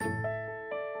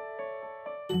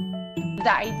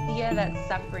The idea that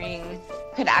suffering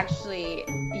could actually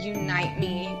unite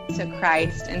me to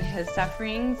Christ in his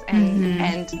sufferings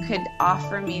and could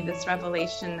offer me this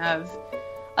revelation of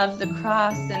the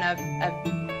cross and of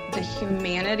the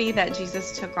humanity that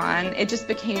Jesus took on, it just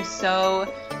became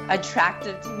so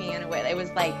attractive to me in a way. It was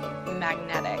like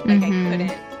magnetic.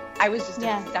 Like I was just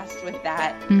obsessed with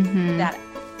that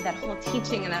whole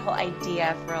teaching and that whole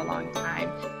idea for a long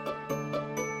time.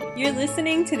 You're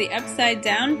listening to the Upside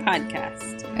Down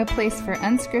Podcast, a place for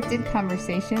unscripted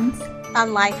conversations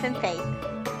on life and faith.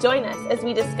 Join us as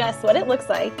we discuss what it looks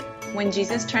like when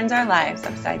Jesus turns our lives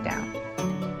upside down.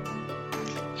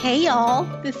 Hey y'all,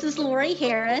 this is Lori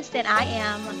Harris, and I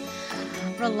am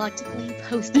reluctantly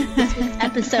hosting this week's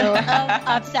episode of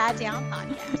Upside Down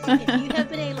Podcast. If you have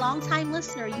been a long-time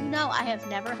listener, you know I have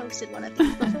never hosted one of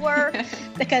these before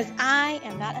because I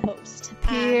am not a host.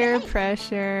 Peer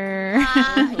pressure.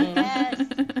 Yes.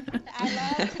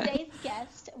 I love today's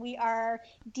guest. We are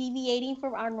deviating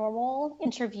from our normal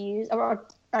interviews or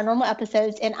our normal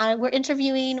episodes, and we're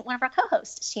interviewing one of our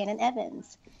co-hosts, Shannon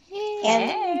Evans.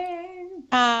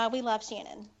 And we love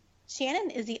Shannon. Shannon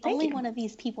is the only one of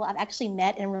these people I've actually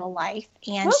met in real life,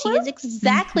 and she is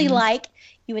exactly like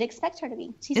you would expect her to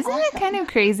be. Isn't it kind of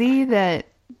crazy that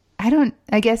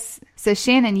so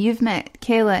Shannon, you've met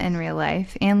Kayla in real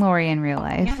life and Lori in real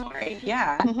life. Yeah, Lori,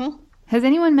 yeah. Mm-hmm. Has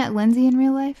anyone met Lindsay in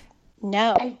real life?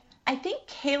 No. I think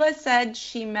Kayla said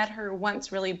she met her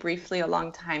once really briefly a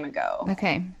long time ago.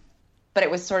 Okay. But it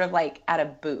was sort of like at a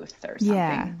booth or something.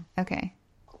 Yeah, okay.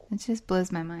 It just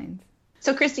blows my mind.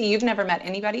 So, Christy, you've never met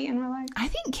anybody in real life? I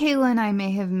think Kayla and I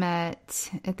may have met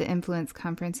at the Influence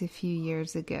Conference a few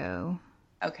years ago.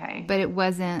 Okay. But it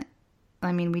wasn't,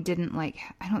 I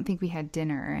don't think we had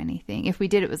dinner or anything. If we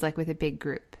did, it was like with a big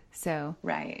group. So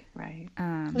Right.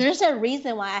 There's no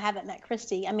reason why I haven't met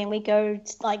Christy. I mean, we go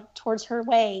towards her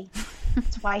way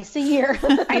twice a year.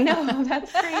 I know,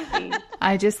 that's crazy.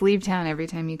 I just leave town every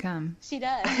time you come. She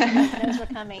does. She knows we're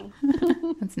coming.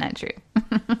 That's not true.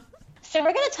 So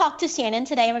we're going to talk to Shannon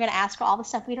today, and we're going to ask her all the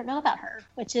stuff we don't know about her,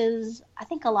 which is, I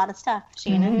think, a lot of stuff,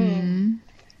 Shannon. Mm-hmm.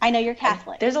 I know you're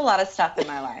Catholic. There's a lot of stuff in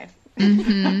my life.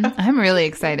 I'm really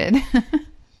excited.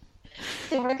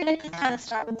 So we're going to just kind of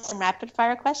start with some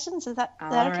rapid-fire questions. Is that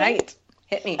okay? All right.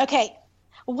 Hit me. Okay.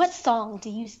 What song do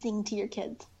you sing to your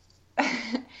kids?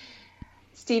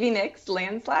 Stevie Nicks,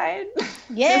 Landslide.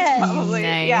 Yes. Probably,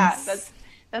 nice. Yeah,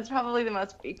 that's probably the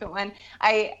most frequent one.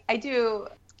 I do...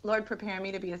 Lord, prepare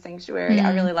me to be a sanctuary.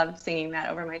 I really love singing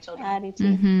that over my children. I do too.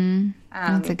 Mm-hmm.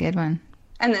 That's a good one.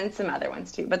 And then some other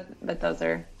ones too, but those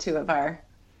are two of our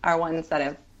ones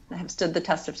that have stood the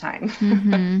test of time.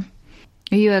 Mm-hmm.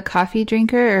 Are you a coffee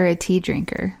drinker or a tea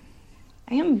drinker?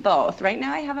 I am both. Right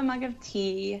now I have a mug of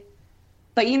tea,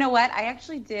 but you know what? I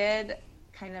actually did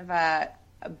kind of a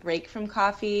break from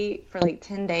coffee for like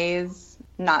 10 days,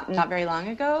 not very long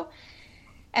ago.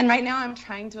 And right now I'm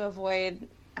trying to avoid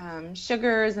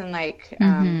sugars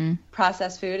and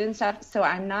processed food and stuff. So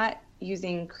I'm not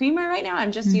using creamer right now.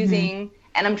 I'm just using,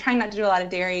 and I'm trying not to do a lot of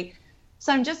dairy.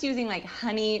 So I'm just using like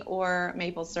honey or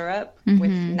maple syrup with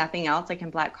nothing else, like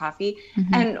in black coffee.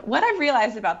 And what I've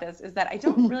realized about this is that I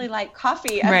don't really like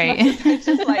coffee as much as I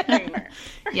just like creamer.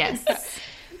 Yes.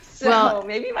 So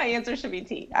maybe my answer should be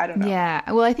tea. I don't know.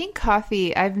 Yeah. Well, I think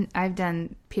coffee, I've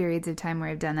done periods of time where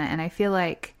I've done that. And I feel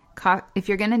like if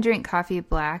you're going to drink coffee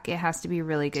black, it has to be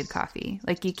really good coffee.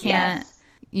 Like you can't,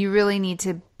 you really need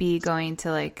to be going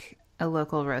to like a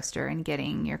local roaster and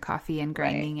getting your coffee and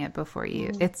grinding it before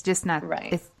you. It's just not,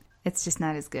 it's just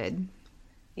not as good.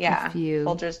 Yeah.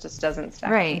 Folgers just doesn't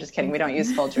stack. Right. I'm just kidding. We don't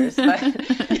use Folgers,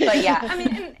 but yeah, I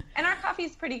mean, and our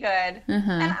coffee's pretty good.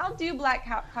 And I'll do black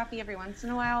coffee every once in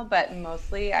a while, but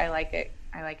mostly I like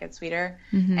it sweeter.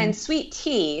 And sweet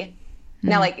tea.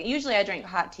 Now, like, usually I drink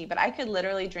hot tea, but I could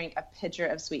literally drink a pitcher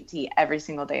of sweet tea every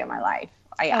single day of my life.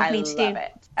 I love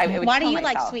it. Why do you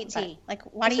like sweet tea? Like,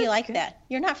 why do you like that?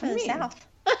 You're not from the South.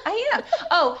 I am.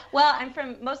 Oh, well, I'm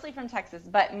mostly from Texas,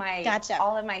 but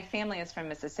all of my family is from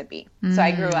Mississippi. So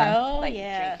I grew up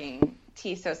drinking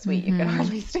tea so sweet you could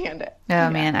hardly stand it. Oh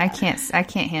man, I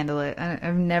can't handle it.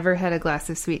 I've never had a glass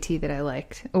of sweet tea that I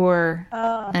liked or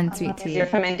unsweet tea. You're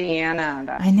from Indiana.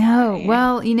 I know. Funny.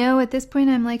 Well, at this point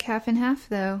I'm like half and half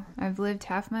though. I've lived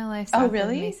half my life south of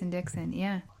Mason-Dixon.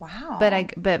 Yeah. Wow.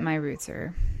 But my roots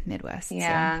are Midwest.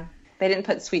 Yeah. So. They didn't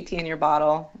put sweet tea in your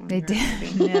bottle. They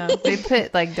did. No, they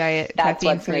put like diet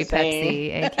caffeine-free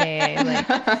Pepsi, aka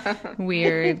like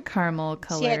weird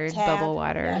caramel-colored bubble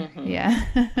water. Yeah.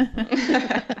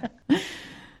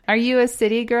 Are you a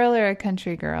city girl or a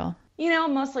country girl?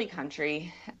 Mostly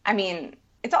country. I mean,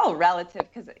 it's all relative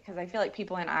because I feel like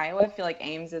people in Iowa feel like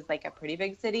Ames is like a pretty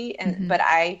big city, and but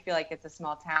I feel like it's a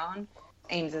small town.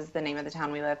 Ames is the name of the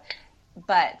town we live.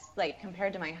 But like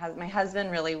compared to my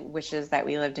husband really wishes that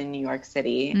we lived in New York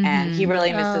City, and he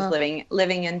really misses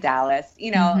living in Dallas.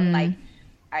 You know, like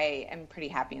I am pretty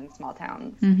happy in small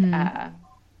towns.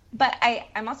 But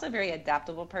I'm also a very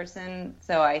adaptable person,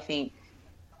 so I think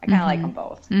I kind of like them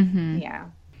both. Yeah,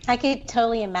 I could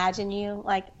totally imagine you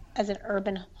like as an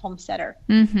urban homesteader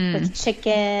with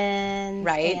chickens.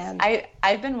 Right. And,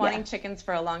 I've been wanting chickens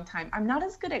for a long time. I'm not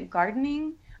as good at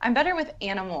gardening. I'm better with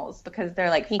animals because they're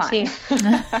like fun. Me too.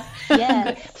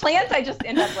 Yes. Plants I just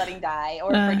end up letting die or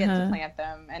forget to plant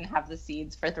them and have the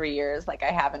seeds for 3 years like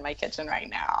I have in my kitchen right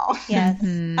now. Yes.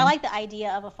 I like the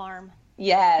idea of a farm.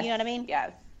 Yes. You know what I mean?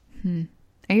 Yes.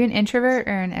 Are you an introvert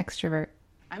or an extrovert?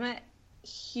 I'm a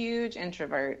huge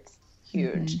introvert.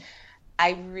 Huge.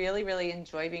 I really, really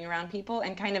enjoy being around people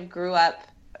and kind of grew up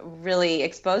really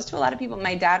exposed to a lot of people.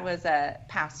 My dad was a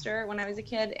pastor when I was a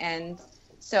kid, and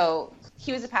so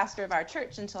he was a pastor of our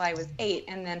church until I was 8,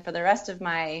 and then for the rest of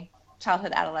my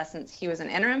childhood, adolescence, he was an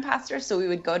interim pastor, so we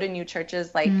would go to new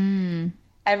churches like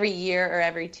every year or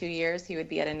every 2 years he would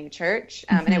be at a new church,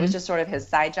 and it was just sort of his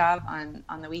side job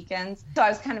on the weekends. So I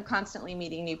was kind of constantly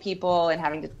meeting new people and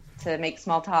having to make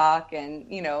small talk, and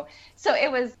you know, so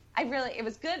it was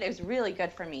good. It was really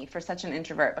good for me for such an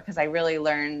introvert because I really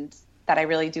learned that I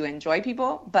really do enjoy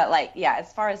people. But like, yeah,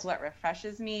 as far as what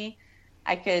refreshes me,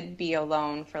 I could be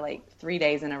alone for like 3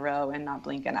 days in a row and not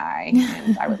blink an eye,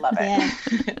 and I would love it.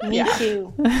 Yeah, me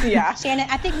too. Yeah, Shannon,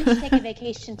 I think we should take a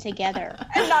vacation together.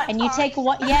 And you take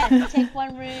one, you take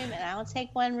one room, and I'll take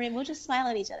one room. We'll just smile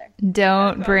at each other.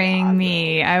 Don't bring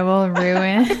me. I will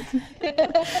ruin.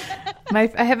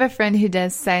 I have a friend who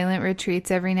does silent retreats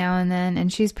every now and then,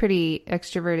 and she's pretty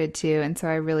extroverted too, and so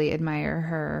I really admire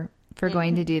her for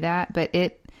going to do that. But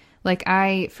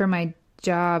for my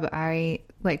job, I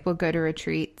will go to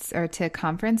retreats or to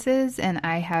conferences, and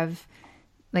I have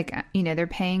they're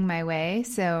paying my way,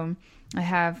 so I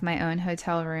have my own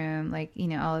hotel room,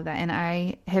 all of that, and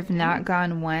I have not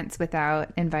gone once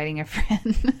without inviting a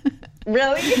friend.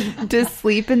 Really? To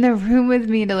sleep in the room with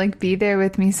me, to be there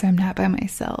with me, so I'm not by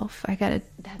myself. I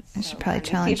should probably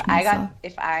challenge myself.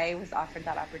 If I was offered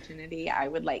that opportunity, I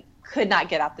would could not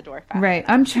get out the door fast. Right.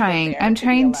 I'm trying to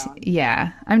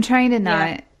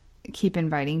not keep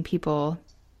inviting people,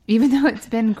 even though it's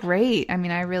been great. I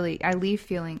mean, I leave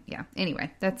feeling,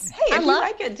 anyway, that's, hey, if you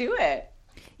like it, do it.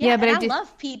 Yeah, but I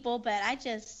love people, but I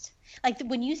just,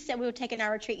 when you said we were taking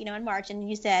our retreat, in March, and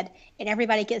you said, and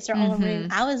everybody gets their own room,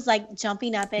 I was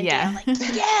jumping up and down,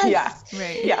 yes,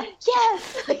 right, yes,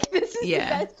 this is the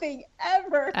best thing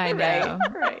ever. I know,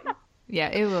 right. Yeah,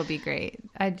 it will be great.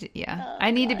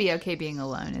 I need to be okay being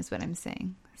alone, is what I'm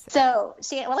saying. So,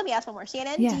 Shannon, let me ask one more.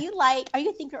 Shannon, do you are you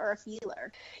a thinker or a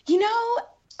feeler?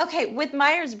 Okay, with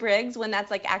Myers-Briggs, when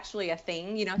that's actually a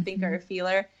thing, thinker or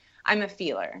feeler, I'm a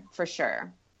feeler for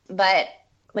sure. But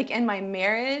in my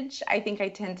marriage, I think I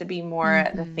tend to be more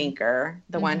the thinker,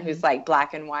 the one who's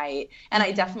black and white. And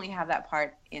I definitely have that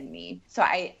part in me. So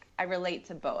I relate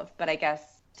to both, but I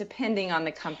guess depending on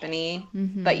the company,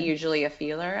 but usually a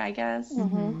feeler, I guess.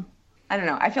 I don't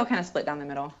know. I feel kind of split down the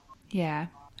middle. Yeah,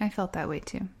 I felt that way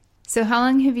too. So how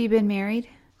long have you been married?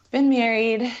 Been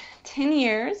married 10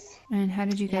 years. And how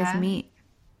did you guys meet?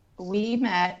 We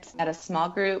met at a small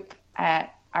group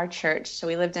at our church. So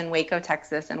we lived in Waco,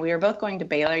 Texas, and we were both going to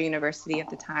Baylor University at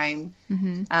the time.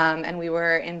 And we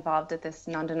were involved at this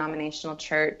non-denominational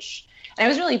church. And it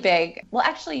was really big. Well,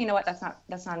 actually, you know what? That's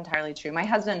not entirely true. My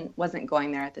husband wasn't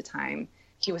going there at the time.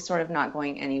 He was sort of not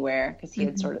going anywhere because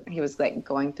he he was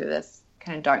going through this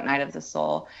kind of dark night of the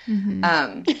soul.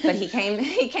 But he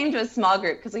came to a small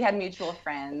group because we had mutual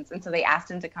friends. And so they asked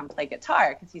him to come play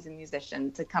guitar because he's a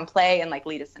musician, to come play and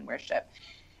lead us in worship.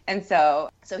 And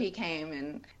so he came,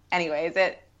 and anyways,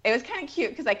 it was kind of cute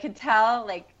because I could tell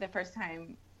the first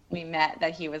time we met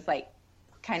that he was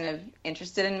kind of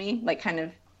interested in me, kind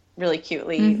of really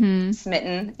cutely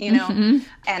smitten,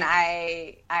 And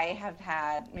I have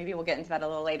had, maybe we'll get into that a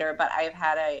little later, but I've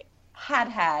had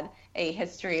a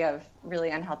history of really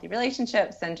unhealthy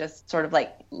relationships and just sort of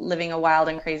living a wild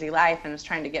and crazy life, and was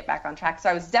trying to get back on track. So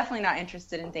I was definitely not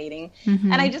interested in dating,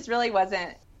 and I just really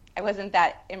wasn't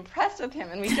that impressed with him.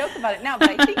 And we joke about it now, but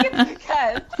I think it's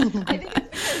because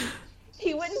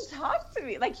he wouldn't talk to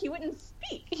me. He wouldn't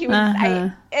speak. He was,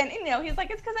 he's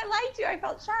like, it's because I liked you. I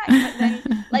felt shy. But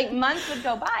then months would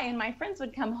go by and my friends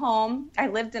would come home. I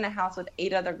lived in a house with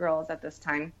 8 other girls at this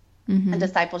time, a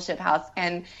discipleship house.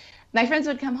 And my friends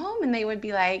would come home and they would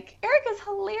be like, Erica's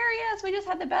hilarious. We just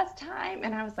had the best time.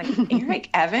 And I was like, Eric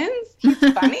Evans? He's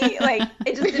funny? Like,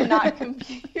 it just did not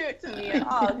compute to me at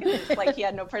all because it's like he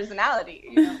had no personality,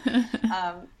 you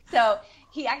know? So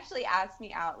he actually asked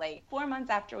me out like 4 months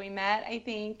after we met, I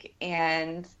think.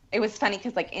 And it was funny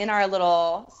because like in our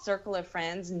little circle of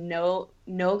friends, no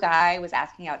guy was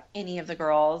asking out any of the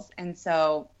girls. And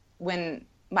so when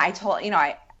I told, you know,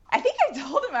 I think I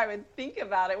told him I would think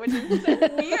about it, which is so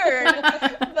weird,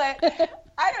 but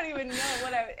I don't even know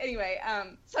what anyway,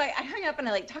 so I hung up and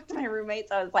I like talked to my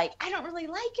roommates. I was like, I don't really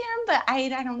like him, but I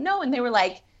don't know. And they were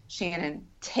like, Shannon,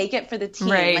 take it for the team.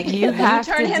 Right. Like, you have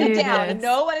turn to him do down. this.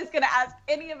 No one is going to ask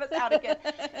any of us out again.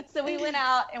 So we went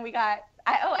out and we got,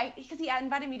 because he had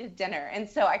invited me to dinner. And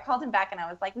so I called him back and I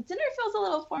was like, well, dinner feels a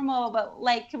little formal, but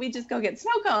like, can we just go get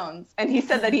snow cones? And he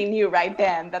said that he knew right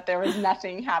then that there was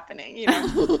nothing happening, you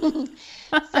know?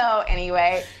 So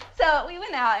anyway, so we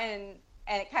went out and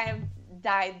it kind of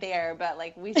died there, but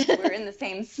like we were in the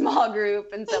same small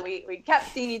group. And so we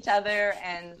kept seeing each other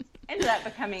and ended up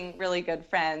becoming really good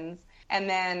friends. And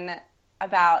then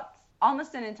about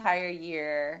almost an entire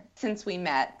year since we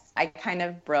met, I kind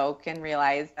of broke and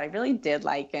realized I really did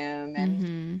like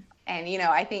him. And you know,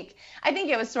 I think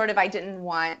it was sort of, I didn't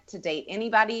want to date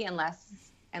anybody unless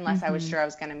I was sure I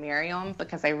was going to marry him,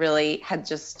 because I really had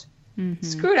just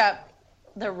screwed up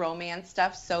the romance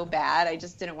stuff so bad. I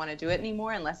just didn't want to do it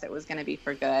anymore unless it was going to be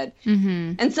for good.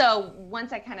 And so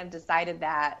once I kind of decided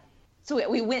that, so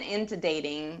we went into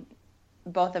dating,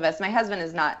 both of us. My husband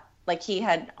is not, like, he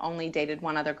had only dated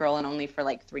one other girl and only for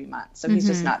like 3 months. So he's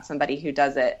just not somebody who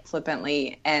does it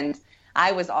flippantly. And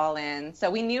I was all in.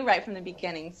 So we knew right from the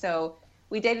beginning. So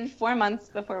we dated 4 months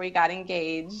before we got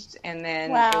engaged. And then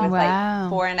it was like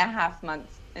 4.5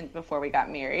 months before we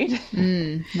got married.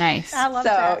 Nice. I love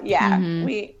that. So yeah,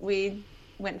 we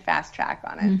went fast track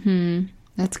on it.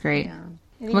 That's great. Yeah.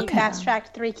 And then you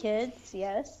fast-tracked 3 kids,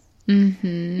 yes?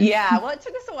 Yeah, well, it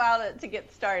took us a while to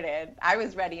get started. I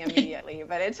was ready immediately,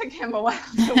 but it took him a while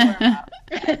to warm up.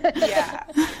 Yeah.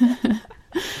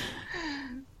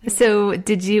 So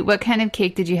what kind of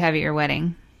cake did you have at your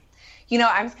wedding? You know,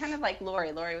 I was kind of like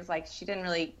Lori. Lori was like, she didn't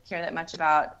really care that much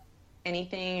about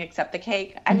anything except the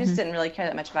cake. I just didn't really care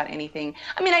that much about anything.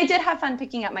 I mean, I did have fun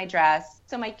picking up my dress.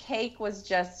 So my cake was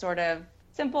just sort of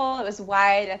simple. It was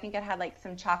white. I think it had like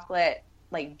some chocolate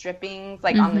like drippings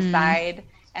like on the side.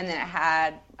 And then it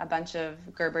had a bunch of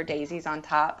Gerber daisies on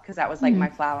top because that was like my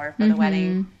flower for the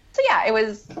wedding. So yeah, it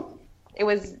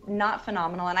was not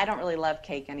phenomenal, and I don't really love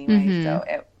cake anyway. So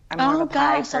I'm more of a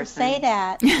pie person. Don't say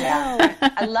that. Yeah,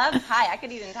 I love pie. I could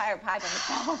eat an entire pie by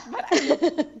myself,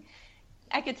 but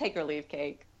I could take or leave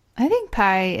cake. I think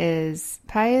pie is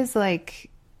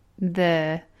like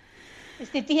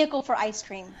It's the vehicle for ice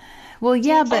cream. Well,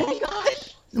 yeah, but Oh my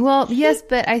gosh. well, yes,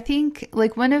 but I think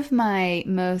like one of my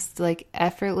most like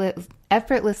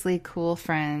effortlessly cool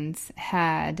friends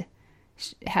had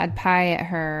pie at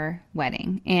her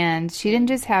wedding, and she didn't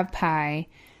just have pie.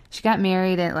 She got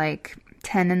married at like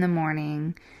 10 in the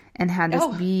morning and had this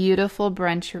beautiful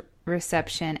brunch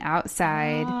reception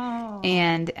outside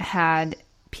and had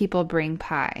people bring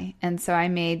pie. And so I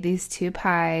made these 2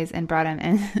 pies and brought them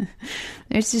in.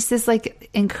 There's just this like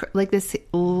this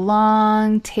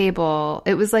long table.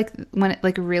 It was like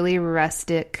like really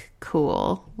rustic,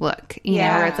 cool look, you know,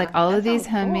 where it's like all of these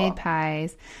homemade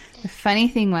pies. The funny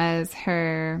thing was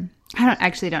I don't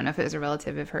know if it was a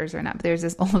relative of hers or not, but there's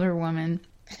this older woman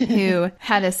who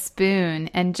had a spoon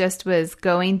and just was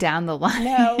going down the line.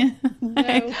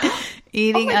 No.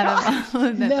 Eating out of all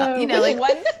of them. You know, like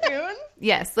one spoon?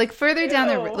 Yes, like further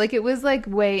down like it was like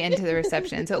way into the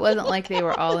reception. So it wasn't like they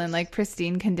were all in like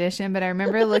pristine condition. But I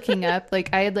remember looking up,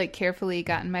 like I had like carefully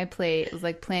gotten my plate. It was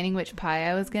like planning which pie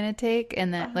I was going to take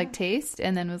and then like taste,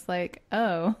 and then was like,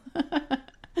 oh,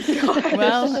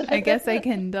 well, I guess I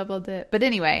can double dip. But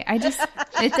anyway,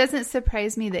 it doesn't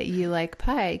surprise me that you like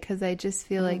pie, because I just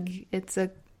feel like it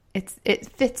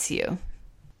fits you.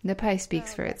 The pie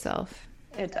speaks for itself.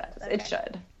 It does. Okay.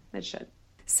 It should.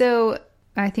 So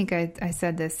I think I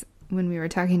said this when we were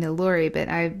talking to Lori, but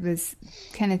I was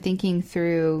kind of thinking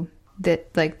through that,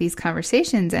 like these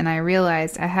conversations, and I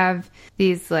realized I have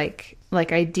these like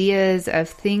ideas of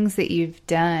things that you've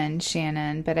done,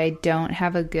 Shannon, but I don't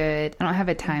have a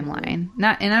timeline. And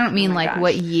I don't mean like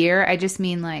what year. I just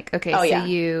mean like, okay,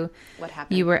 what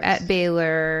happened? You were at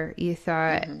Baylor. You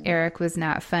thought Eric was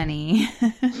not funny.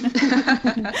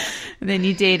 Then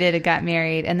you dated and got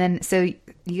married, and then so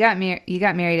you got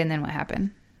married, and then what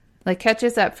happened? Like, catch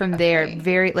us up from there.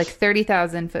 Very like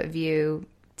 30,000 foot view.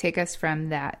 Take us from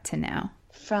that to now.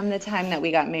 From the time that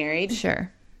we got married.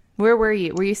 Sure. Where were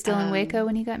you? Were you still in Waco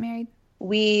when you got married?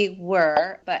 We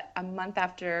were, but a month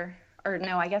after, or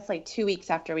no, I guess like 2 weeks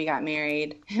after we got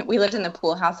married, we lived in the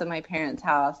pool house of my parents'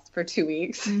 house for 2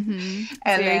 weeks. Mm-hmm.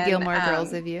 And Very then, Gilmore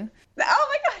Girls of you. Oh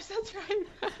my gosh, that's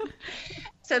right.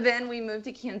 So then we moved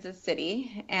to Kansas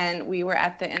City, and we were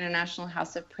at the International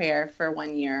House of Prayer for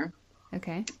 1 year.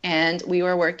 Okay. And we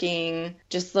were working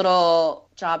just little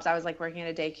jobs. I was like working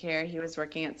at a daycare. He was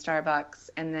working at Starbucks.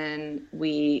 And then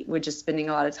we were just spending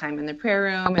a lot of time in the prayer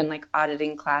room and like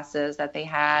auditing classes that they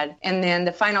had. And then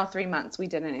the final 3 months we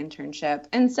did an internship.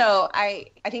 And so I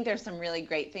think there's some really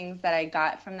great things that I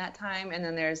got from that time. And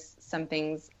then there's some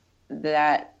things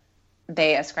that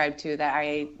they ascribe to that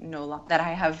I know that I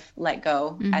have let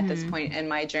go at this point in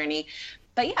my journey.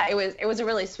 But yeah, it was a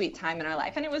really sweet time in our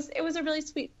life, and it was a really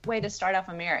sweet way to start off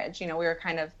a marriage. You know, we were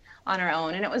kind of on our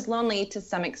own, and it was lonely to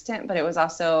some extent, but it was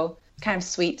also kind of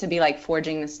sweet to be like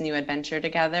forging this new adventure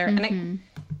together. And it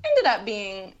ended up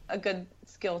being a good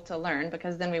skill to learn,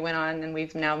 because then we went on and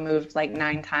we've now moved like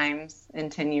 9 times in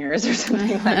 10 years or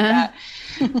something like that.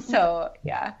 So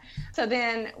yeah. So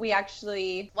then we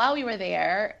actually, while we were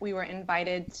there, we were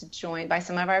invited to join by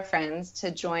some of our friends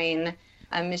to join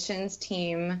a missions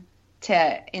team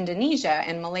to Indonesia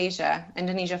and Malaysia.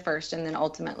 Indonesia first, and then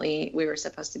ultimately we were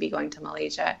supposed to be going to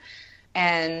Malaysia.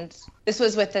 And this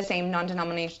was with the same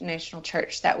non-denominational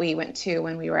church that we went to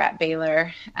when we were at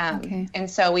Baylor. And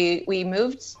so we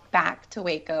moved back to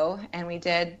Waco, and we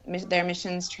did their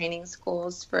missions training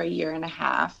schools for 1.5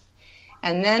 years.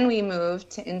 And then we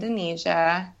moved to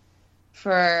Indonesia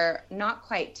for not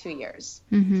quite 2 years.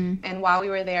 And while we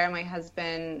were there, my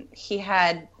husband, he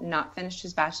had not finished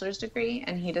his bachelor's degree,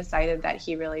 and he decided that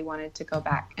he really wanted to go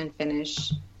back and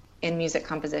finish in music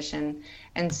composition.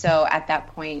 And so at that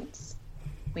point,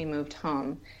 we moved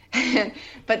home.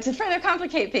 But to further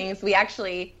complicate things, we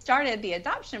actually started the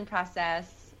adoption process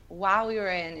while we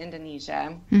were in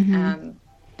Indonesia.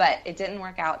 But it didn't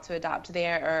work out to adopt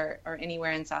there or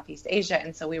anywhere in Southeast Asia,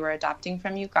 and so we were adopting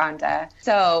from Uganda.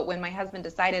 So when my husband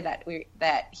decided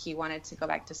that he wanted to go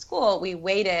back to school, we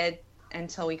waited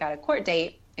until we got a court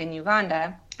date in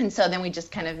Uganda, and so then we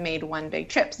just kind of made one big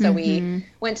trip. So we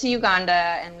went to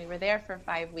Uganda, and we were there for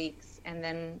 5 weeks, and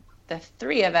then the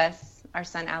 3 of us, our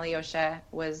son Alyosha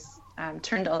was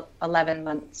turned 11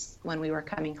 months when we were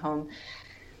coming home.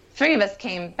 3 of us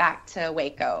came back to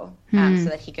Waco so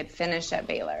that he could finish at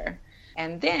Baylor.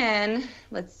 And then,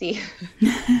 let's see,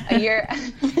 a year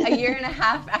and a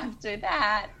half after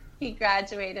that, he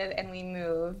graduated, and we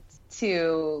moved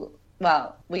to,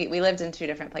 well, we lived in 2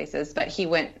 different places, but he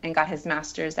went and got his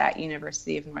master's at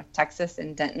University of North Texas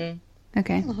in Denton.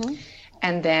 Okay.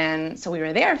 And then, so we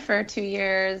were there for 2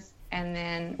 years, and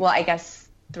then, well, I guess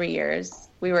 3 years.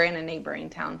 We were in a neighboring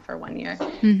town for 1 year.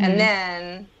 And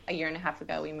then 1.5 years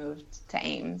ago, we moved to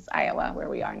Ames, Iowa, where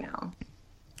we are now.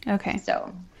 Okay.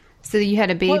 So you had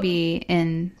a baby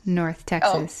in North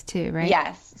Texas too, right?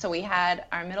 Yes. So we had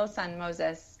our middle son,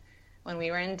 Moses, when we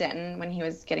were in Denton, when he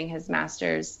was getting his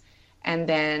master's. And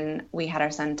then we had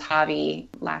our son, Tavi,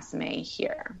 last May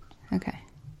here. Okay.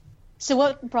 So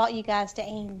what brought you guys to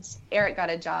Ames? Eric got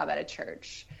a job at a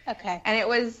church. Okay. And it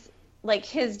was like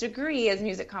his degree is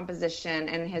music composition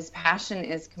and his passion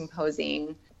is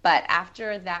composing. But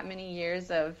after that many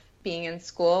years of being in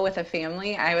school with a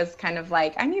family, I was kind of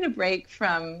like, I need a break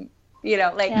from, you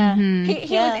know, like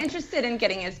he was interested in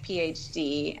getting his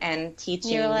PhD and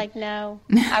teaching. You were like, no.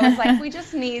 I was like, we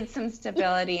just need some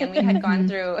stability. And we had gone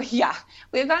through,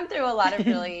 we've gone through a lot of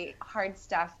really hard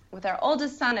stuff with our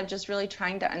oldest son of just really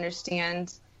trying to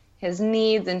understand his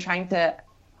needs and trying to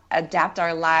adapt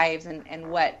our lives and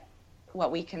what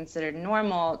we considered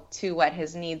normal to what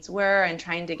his needs were, and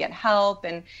trying to get help.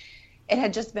 And it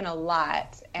had just been a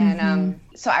lot. And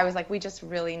so I was like, we just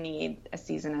really need a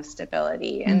season of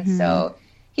stability. And so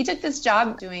he took this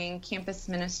job doing campus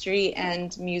ministry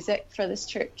and music for this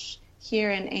church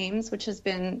here in Ames, which has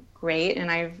been great. And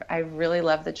I've really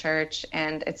loved the church.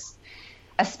 And it's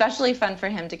especially fun for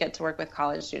him to get to work with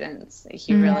college students.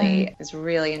 He really is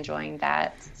really enjoying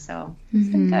that. So it's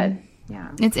been good.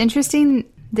 Yeah. It's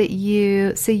interesting that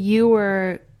you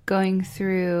were going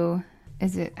through,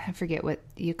 I forget what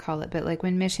you call it, but like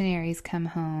when missionaries come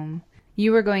home,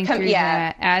 you were going through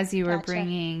that as you were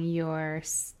bringing your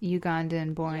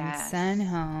Ugandan-born son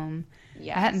home.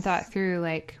 Yes. I hadn't thought through,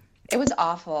 like, it was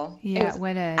awful. Yeah, it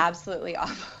was absolutely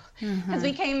awful. Because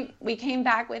we came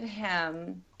back with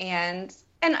him, and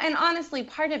And honestly,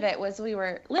 part of it was we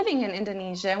were living in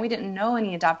Indonesia and we didn't know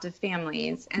any adoptive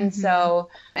families. And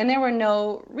and there were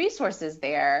no resources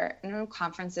there, no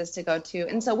conferences to go to.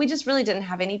 And so we just really didn't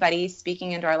have anybody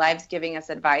speaking into our lives, giving us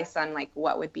advice on like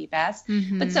what would be best.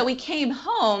 But so we came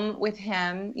home with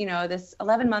him, you know, this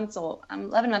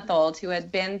 11-month-old who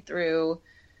had been through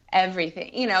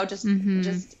everything, you know, just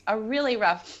a really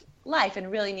rough life and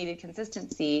really needed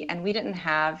consistency. And we didn't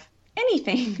have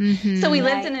anything. So we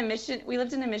lived in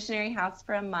a missionary house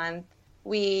for a month.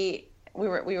 We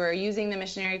were using the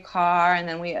missionary car, and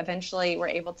then we eventually were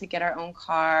able to get our own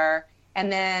car.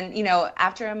 And then, you know,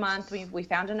 after a month, we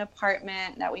found an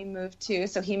apartment that we moved to.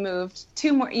 So he moved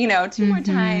two more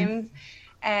times.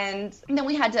 And then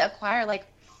we had to acquire like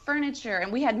furniture,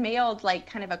 and we had mailed like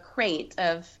kind of a crate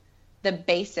of the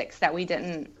basics that we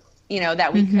didn't, you know,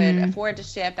 that we could afford to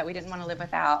ship, that we didn't want to live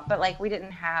without. But like we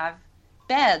didn't have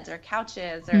beds or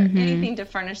couches or anything to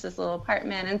furnish this little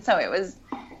apartment. And so it was,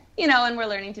 you know, and we're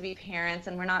learning to be parents,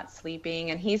 and we're not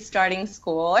sleeping, and he's starting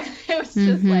school. It was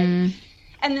just like,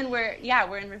 and then we're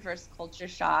in reverse culture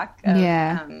shock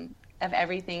of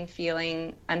everything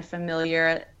feeling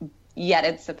unfamiliar, yet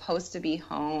it's supposed to be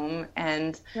home,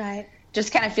 and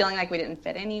just kind of feeling like we didn't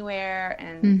fit anywhere.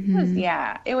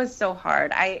 And it was so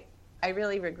hard. I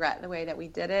really regret the way that we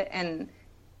did it. And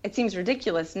it seems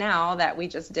ridiculous now that we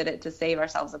just did it to save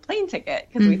ourselves a plane ticket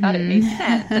because we thought it made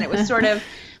sense, and it was sort of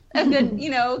a good,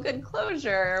 you know, good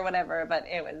closure or whatever. But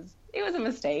it was a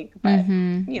mistake. But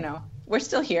you know, we're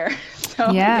still here, so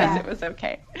I guess it was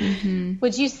okay.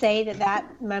 Would you say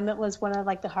that moment was one of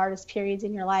like the hardest periods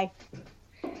in your life?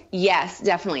 Yes,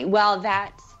 definitely. Well,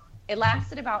 it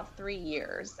lasted about 3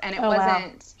 years, and it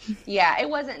wasn't. Wow. Yeah, it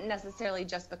wasn't necessarily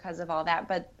just because of all that,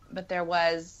 but there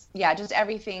was just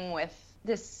everything with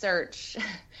this search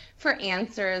for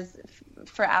answers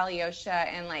for Alyosha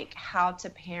and like how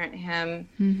to parent him.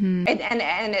 And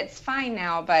it's fine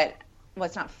now, but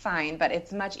it's not fine, but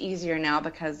it's much easier now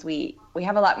because we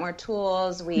have a lot more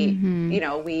tools. We, you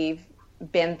know, we've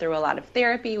been through a lot of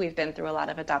therapy. We've been through a lot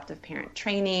of adoptive parent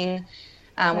training.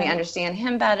 We understand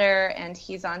him better, and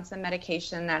he's on some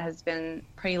medication that has been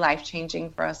pretty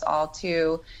life-changing for us all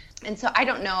too. And so I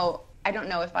don't know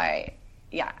if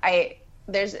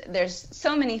there's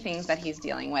so many things that he's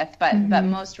dealing with, but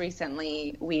most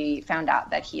recently we found out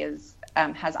that he has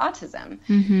autism.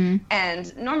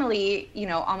 And normally, you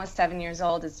know, almost 7 years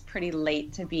old is pretty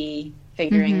late to be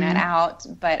figuring that out.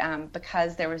 But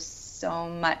because there was so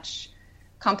much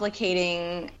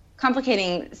complicating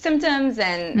symptoms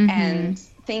and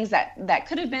things that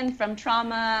could have been from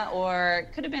trauma, or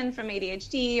could have been from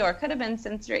ADHD, or could have been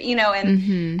sensory, you know,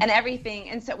 and everything.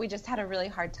 And so we just had a really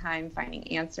hard time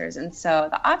finding answers. And so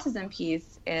the autism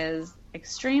piece is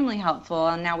extremely helpful.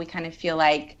 And now we kind of feel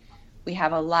like we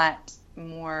have a lot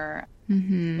more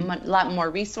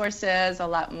resources, a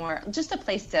lot more, just a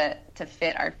place to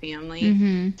fit our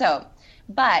family. So,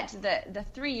 but the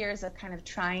 3 years of kind of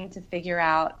trying to figure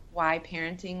out why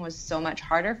parenting was so much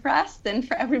harder for us than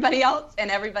for everybody else, and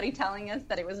everybody telling us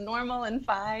that it was normal and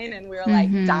fine, and we were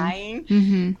like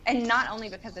dying. And not only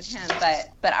because of him,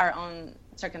 but our own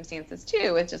circumstances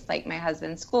too, with just like my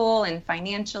husband's school and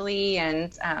financially,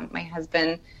 and my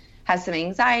husband has some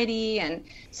anxiety, and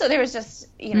so there was just,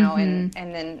 you know, and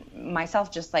then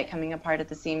myself just like coming apart at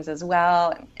the seams as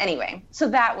well. Anyway, so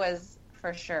that was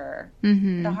for sure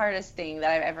the hardest thing that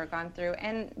I've ever gone through,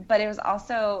 but it was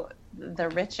also the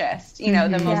richest, you know,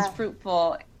 the most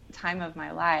fruitful time of my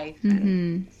life.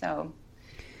 And so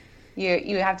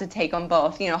you have to take them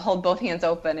both, you know, hold both hands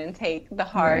open and take the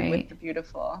hard with the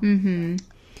beautiful. And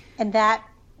that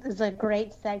is a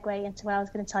great segue into what I was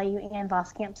going to tell you Ann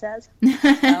Voskamp says.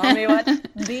 Tell me what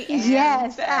the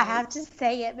Yes, says. I have to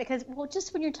say it because, well,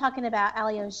 just when you're talking about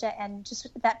Alyosha and just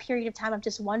that period of time of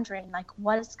just wondering, like,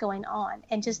 what is going on,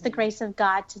 and just the grace of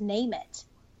God to name it.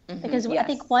 Because I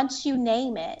think once you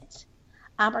name it,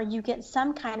 or you get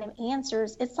some kind of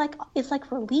answers, it's like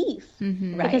relief,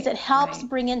 because it helps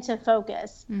bring into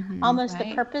focus almost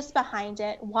the purpose behind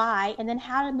it, why, and then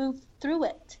how to move through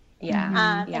it.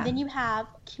 And then you have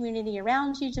community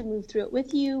around you to move through it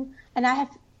with you. And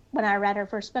when I read her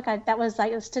first book, that was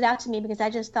like, it stood out to me because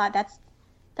I just thought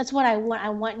that's what I want. I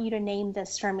want you to name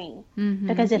this for me,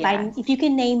 because if you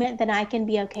can name it, then I can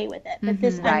be okay with it. But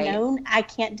this unknown, I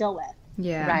can't deal with.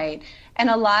 And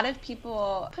a lot of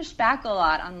people push back a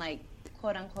lot on like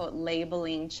quote unquote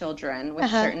labeling children with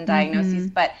certain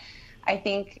diagnoses, but I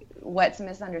think what's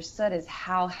misunderstood is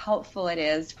how helpful it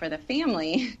is for the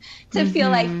family to feel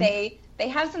like they they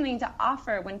have something to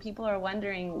offer when people are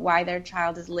wondering why their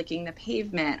child is licking the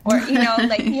pavement, or these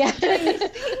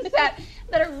things that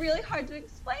are really hard to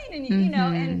explain, and you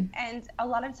know, and a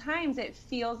lot of times it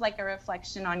feels like a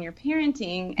reflection on your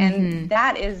parenting, and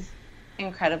that is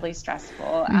incredibly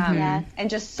stressful. And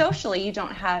just socially, you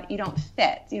don't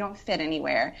fit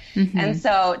anywhere. And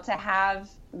so to have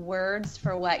words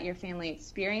for what your family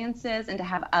experiences, and to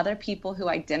have other people who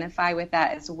identify with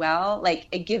that as well, like,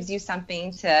 it gives you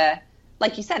something to,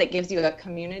 like you said, it gives you a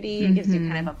community, it gives you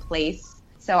kind of a place.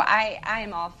 So I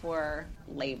am all for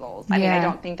labels. I mean, I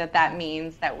don't think that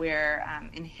means that we're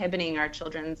inhibiting our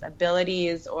children's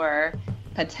abilities or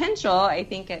potential. I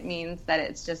think it means that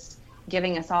it's just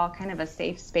giving us all kind of a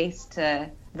safe space to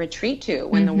retreat to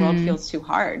when the world feels too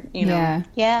hard, you know?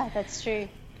 Yeah, that's true.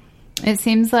 It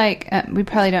seems like we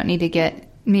probably don't need to get,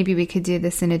 maybe we could do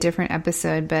this in a different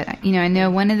episode, but, you know, I know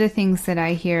one of the things that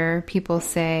I hear people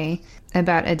say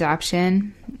about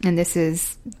adoption, and this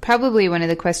is probably one of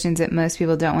the questions that most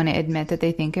people don't want to admit that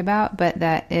they think about, but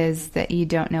that is that you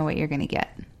don't know what you're going to get.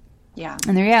 Yeah.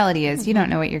 And the reality is you don't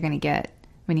know what you're going to get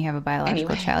when you have a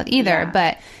biological child either,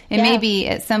 but it may be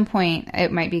at some point,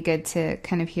 it might be good to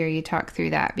kind of hear you talk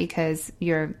through that, because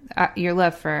your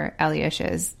love for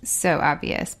Alyosha is so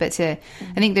obvious, but I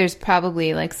think there's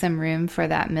probably like some room for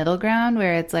that middle ground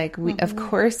where it's like, of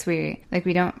course we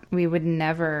would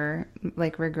never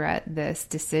like regret this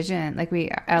decision. Like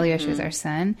Alyosha is our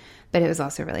son, but it was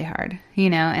also really hard, you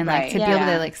know, and like to be able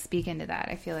to like speak into that,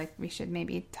 I feel like we should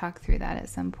maybe talk through that at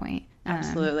some point.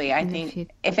 Absolutely. I think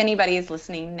if anybody is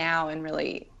listening now and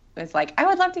really is like, I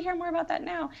would love to hear more about that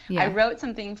now. I wrote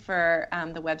something for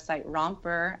the website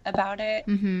Romper about it,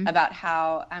 about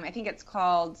how, I think it's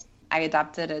called, I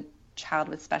adopted a child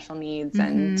with special needs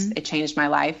and it changed my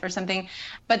life or something.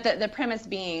 But the premise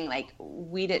being, like,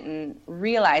 we didn't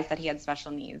realize that he had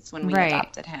special needs when we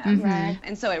adopted him.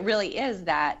 And so it really is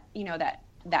that, you know,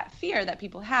 that fear that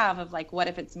people have of like, what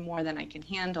if it's more than I can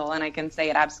handle? And I can say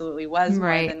it absolutely was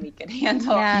more than we could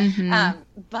handle.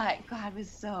 But God was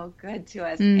so good to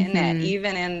us in it,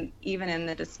 even in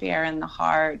the despair and the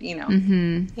hard, you know.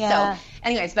 So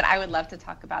anyways, but I would love to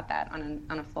talk about that on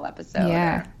a full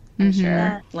episode. I'm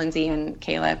sure Lindsay and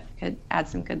Caleb could add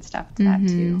some good stuff to that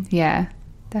too. Yeah,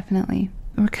 definitely.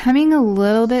 We're coming a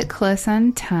little bit close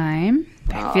on time.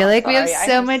 I feel like we have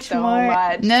so much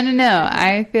more. No.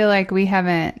 I feel like we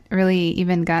haven't really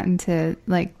even gotten to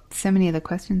like so many of the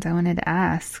questions I wanted to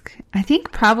ask. I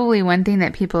think probably one thing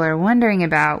that people are wondering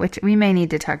about, which we may need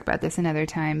to talk about this another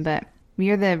time, but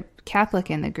you're the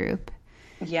Catholic in the group.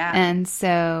 Yeah. And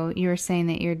so you were saying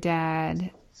that your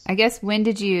dad, I guess, when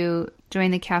did you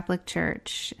join the Catholic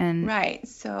Church? And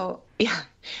So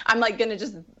I'm like going to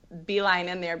just beeline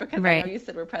in there because I know you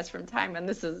said we're pressed from time, and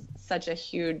this is such a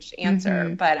huge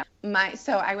answer. But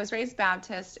so I was raised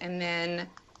Baptist, and then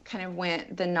kind of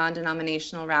went the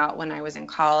non-denominational route when I was in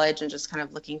college, and just kind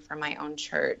of looking for my own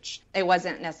church. It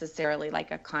wasn't necessarily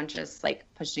like a conscious like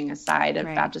pushing aside of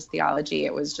Baptist theology.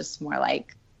 It was just more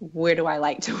like, where do I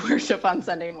like to worship on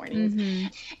Sunday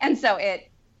mornings? And so it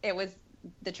was,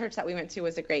 the church that we went to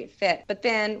was a great fit. But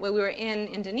then when we were in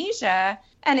Indonesia,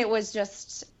 and it was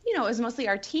just, you know, it was mostly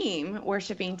our team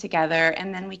worshiping together.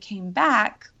 And then we came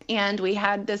back, and we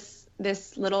had this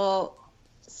little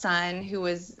son who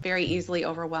was very easily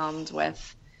overwhelmed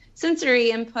with sensory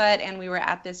input. And we were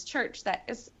at this church that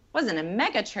wasn't a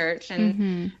mega church.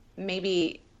 And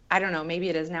maybe, I don't know, maybe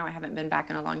it is now. I haven't been back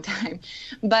in a long time.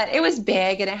 But it was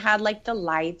big, and it had like the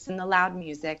lights and the loud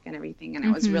music and everything. And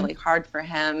it was really hard for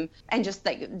him. And just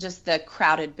the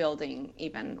crowded building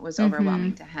even was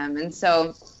overwhelming to him. And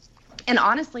so, and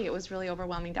honestly, it was really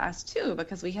overwhelming to us too,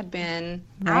 because we had been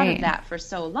out of that for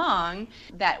so long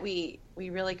that we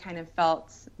really kind of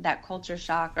felt that culture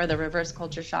shock, or the reverse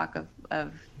culture shock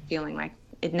of feeling like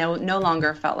it no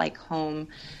longer felt like home,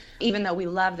 even though we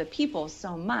love the people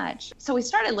so much. So we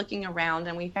started looking around,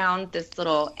 and we found this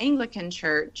little Anglican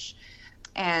church,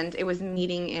 and it was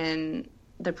meeting in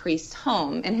the priest's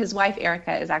home. And his wife,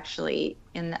 Erica, is actually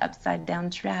in the Upside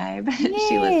Down tribe.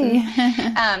 She listens.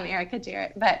 Erica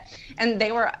Jarrett. And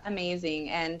they were amazing.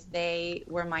 And they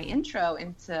were my intro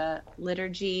into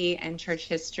liturgy and church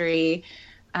history,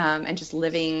 and just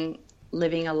living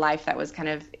a life that was kind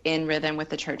of in rhythm with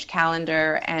the church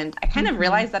calendar. And I kind of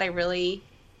realized that I really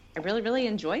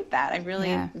enjoyed that. I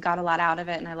really got a lot out of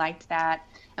it, and I liked that.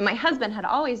 And my husband had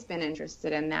always been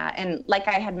interested in that. And like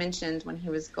I had mentioned when he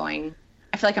was going,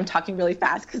 I feel like I'm talking really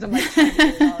fast because I'm like,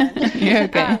 you're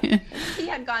okay. He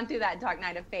had gone through that dark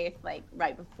night of faith like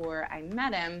right before I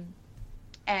met him,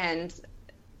 and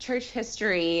church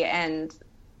history and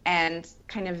and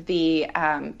kind of the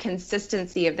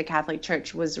consistency of the Catholic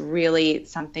Church was really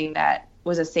something that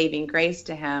was a saving grace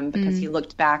to him, because he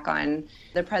looked back on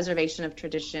the preservation of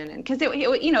tradition. And because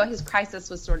his crisis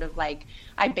was sort of like,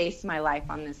 I base my life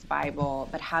on this Bible,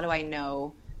 but how do I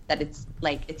know that it's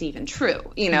even true,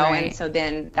 Right. And so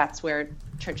then that's where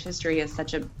church history is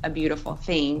such a beautiful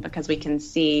thing, because we can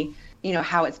see,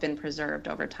 how it's been preserved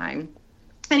over time.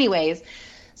 Anyways,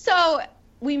 so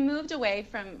we moved away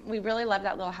we really loved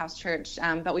that little house church,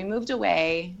 but we moved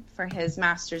away for his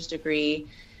master's degree.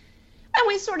 And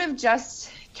we sort of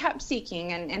just kept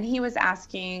seeking, and he was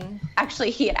asking,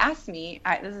 actually he had asked me,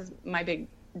 this is my big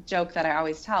joke that I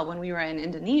always tell, when we were in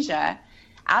Indonesia,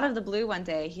 out of the blue one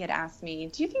day, he had asked me,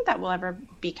 do you think that we'll ever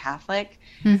be Catholic?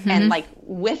 And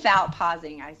without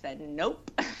pausing, I said, nope.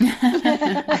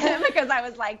 Because I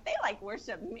was like, they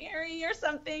worship Mary or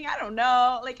something. I don't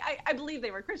know. I believe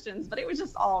they were Christians, but it was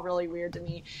just all really weird to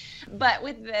me. But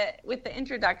with the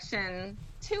introduction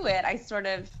to it, I sort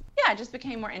of, just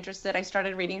became more interested. I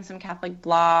started reading some Catholic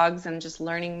blogs and just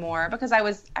learning more, because I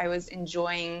was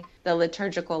enjoying the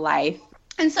liturgical life.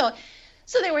 And so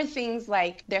there were things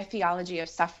like their theology of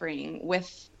suffering.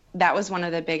 That was one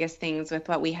of the biggest things with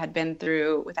what we had been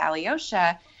through with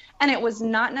Alyosha. And it was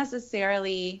not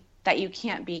necessarily that you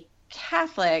can't be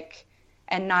Catholic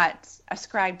and not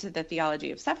ascribe to the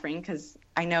theology of suffering, because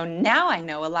I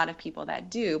know a lot of people that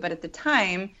do. But at the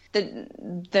time,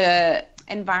 the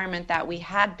environment that we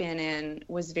had been in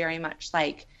was very much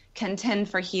like contend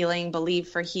for healing, believe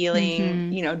for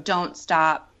healing, don't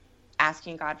stop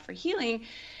asking God for healing.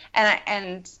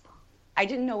 And I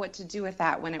didn't know what to do with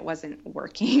that when it wasn't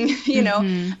working,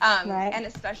 right. And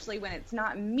especially when it's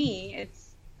not me,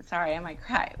 sorry, I might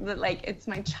cry, but it's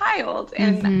my child,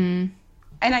 and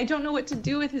I don't know what to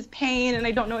do with his pain, and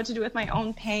I don't know what to do with my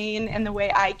own pain and the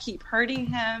way I keep hurting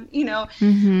him,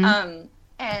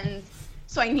 and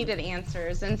so I needed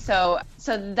answers. And so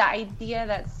the idea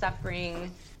that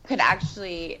suffering could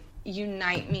actually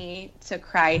unite me to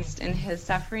Christ and his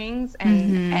sufferings,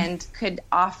 and could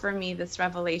offer me this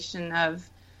revelation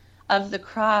of the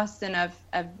cross and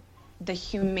of the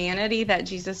humanity that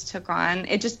Jesus took on,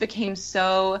 it just became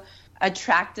so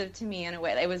attractive to me in a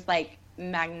way. It was like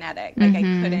magnetic.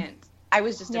 I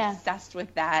was just obsessed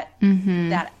with that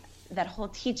whole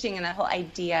teaching and that whole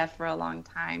idea for a long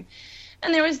time.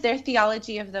 And their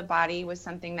theology of the body was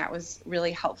something that was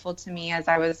really helpful to me as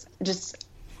I was just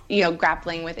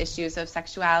grappling with issues of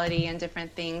sexuality and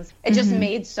different things. It just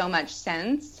made so much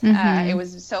sense. It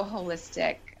was so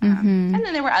holistic. And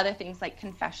then there were other things like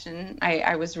confession.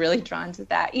 I was really drawn to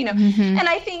that, and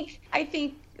I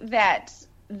think that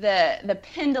the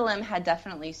pendulum had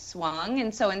definitely swung.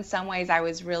 And so in some ways I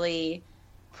was really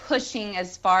pushing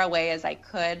as far away as I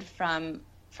could from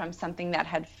something that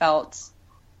had felt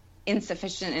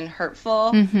insufficient and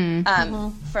hurtful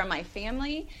for my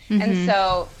family. And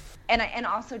so and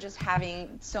also just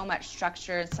having so much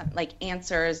structure, like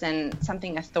answers and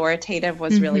something authoritative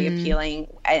was really appealing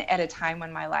at a time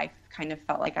when my life kind of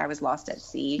felt like I was lost at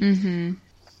sea.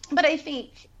 But I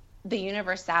think the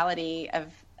universality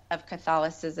of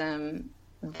Catholicism,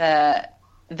 the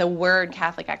word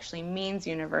Catholic actually means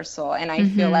universal, and I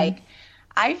feel like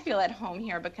I feel at home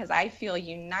here because I feel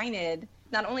united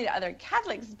not only to other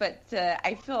Catholics, but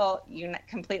I feel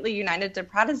completely united to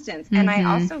Protestants. And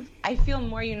I feel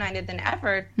more united than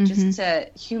ever just to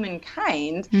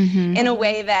humankind in a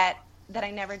way that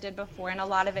I never did before. And a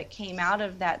lot of it came out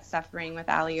of that suffering with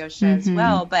Alyosha as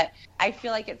well. But I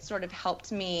feel like it sort of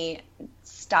helped me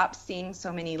stop seeing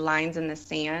so many lines in the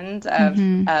sand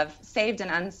of saved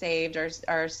and unsaved,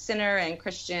 or sinner and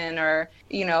Christian, or,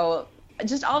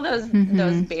 just all those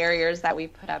barriers that we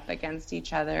put up against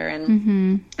each other.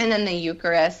 And then the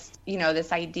Eucharist,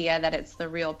 this idea that it's the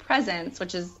real presence,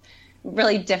 which is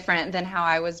really different than how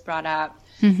I was brought up.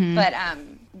 But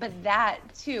that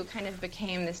too kind of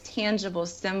became this tangible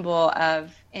symbol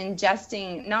of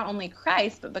ingesting not only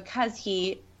Christ, but because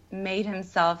he made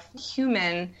himself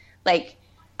human, like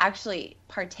actually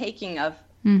partaking of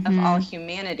all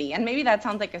humanity. And maybe that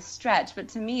sounds like a stretch, but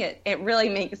to me it really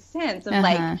makes sense of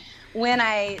like when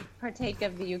I partake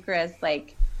of the Eucharist,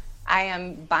 like I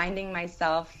am binding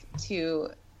myself to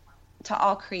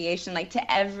all creation, like to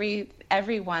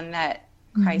everyone that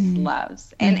Christ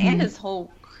loves, and his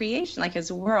whole creation, like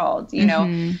his world, in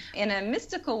a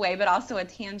mystical way, but also a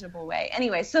tangible way.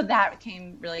 Anyway, so that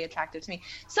became really attractive to me.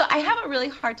 So I have a really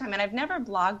hard time, and I've never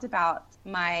blogged about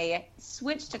my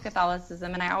switch to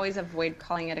Catholicism, and I always avoid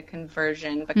calling it a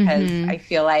conversion because I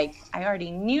feel like I already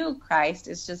knew Christ.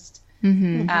 It's just,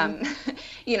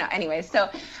 anyway, so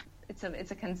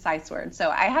it's a concise word. So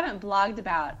I haven't blogged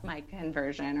about my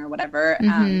conversion or whatever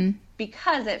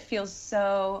because it feels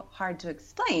so hard to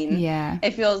explain. Yeah.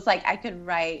 It feels like I could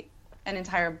write an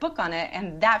entire book on it,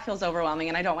 and that feels overwhelming,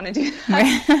 and I don't want to do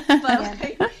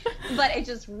that. But it's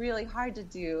just really hard to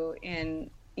do in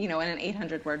an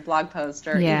 800-word blog post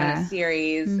or even a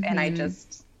series. And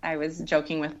I was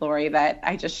joking with Lori that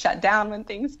I just shut down when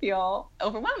things feel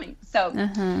overwhelming. So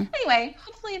anyway,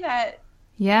 hopefully that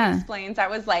explains. I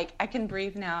was like, I can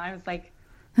breathe now. I was like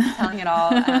telling it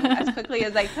all as quickly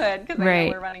as I could because I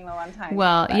know we're running low on time.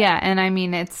 Well, and I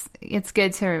mean, it's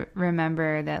good to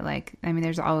remember that, like, I mean,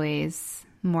 there's always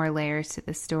more layers to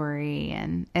the story,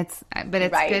 and it's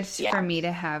good for me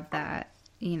to have that,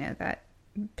 that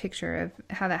picture of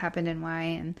how that happened and why.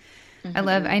 And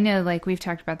I know, like, we've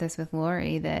talked about this with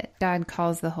Lori, that God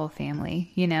calls the whole family,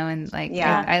 and like,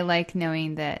 I like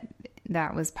knowing that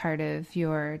was part of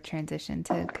your transition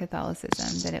to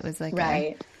Catholicism, that it was like,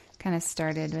 kind of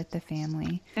started with the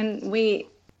family. And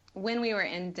when we were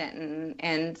in Denton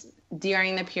and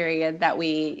during the period that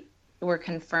we were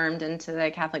confirmed into the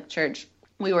Catholic Church,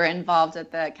 we were involved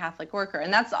at the Catholic Worker.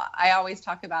 And that's, I always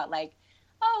talk about, like,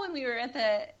 when we were at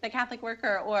the Catholic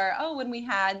Worker, or when we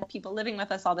had people living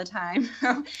with us all the time.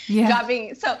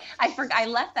 So I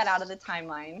left that out of the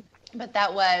timeline, but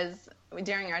that was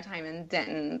during our time in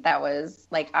Denton. That was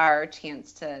like our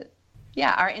chance to,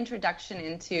 our introduction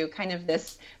into kind of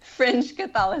this fringe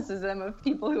Catholicism of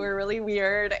people who are really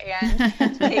weird, and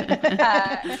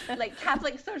like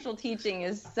Catholic social teaching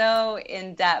is so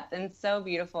in depth and so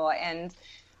beautiful, and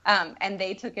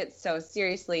they took it so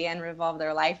seriously and revolved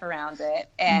their life around it.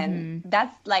 And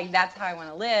that's how I want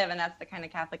to live. And that's the kind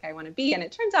of Catholic I want to be. And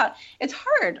it turns out it's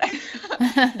hard.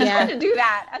 It's hard to do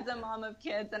that as a mom of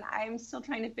kids. And I'm still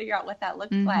trying to figure out what that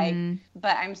looks like.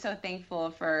 But I'm so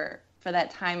thankful for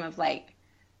that time of, like,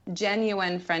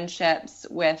 genuine friendships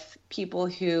with people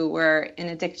who were in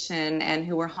addiction and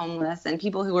who were homeless, and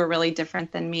people who were really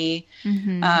different than me,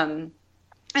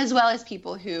 as well as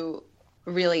people who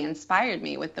really inspired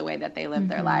me with the way that they lived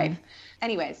their life.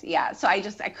 Anyways, so I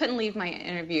couldn't leave my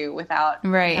interview without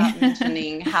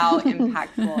mentioning how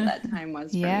impactful that time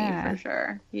was for me, for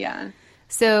sure. Yeah.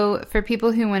 So for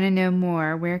people who want to know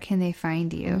more, where can they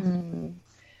find you?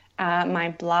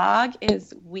 My blog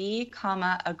is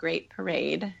A Great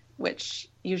Parade, which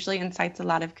usually incites a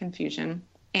lot of confusion.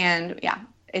 And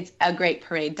it's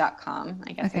agreatparade.com.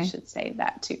 I guess I should say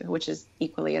that too, which is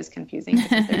equally as confusing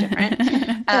because they're different.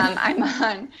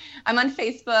 I'm on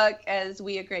Facebook as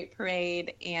We A Great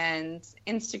Parade, and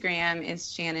Instagram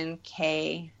is Shannon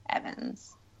K.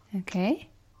 Evans. Okay.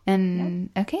 And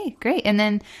okay, great. And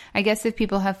then I guess if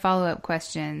people have follow-up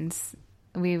questions,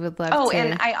 we would love to. Oh,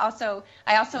 and I also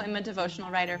am a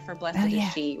devotional writer for Blessed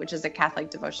is She, which is a Catholic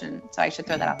devotion. So I should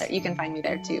throw that out there. You can find me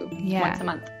there too, once a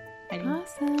month.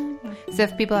 Awesome. So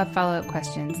if people have follow-up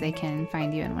questions, they can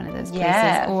find you in one of those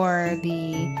places, or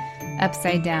the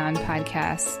Upside Down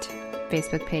podcast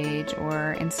Facebook page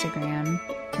or Instagram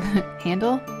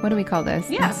handle. What do we call this?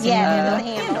 Handle.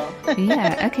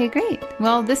 Yeah. Okay, great.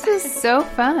 Well, this was so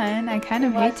fun. I kind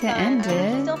of hate to end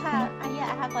it. I still have, I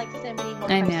have like so many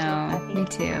more I questions. know. Me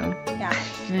too. Yeah.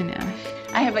 I know.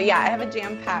 I have a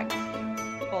jam-packed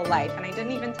full life, and I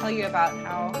didn't even tell you about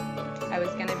how I was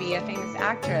going to be a famous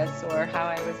actress, or how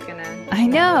I was going to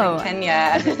Kenya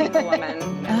as a single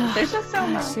woman. There's just so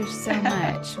much. There's so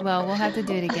much. Well, we'll have to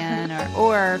do it again,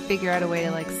 or figure out a way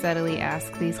to, like, subtly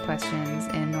ask these questions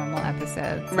in normal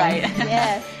episodes. Right.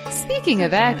 Yes. Speaking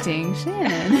of acting,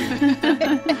 Shannon.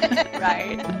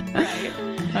 Right.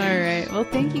 All right. Well,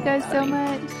 thank you guys so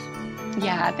much.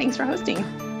 Yeah, thanks for hosting.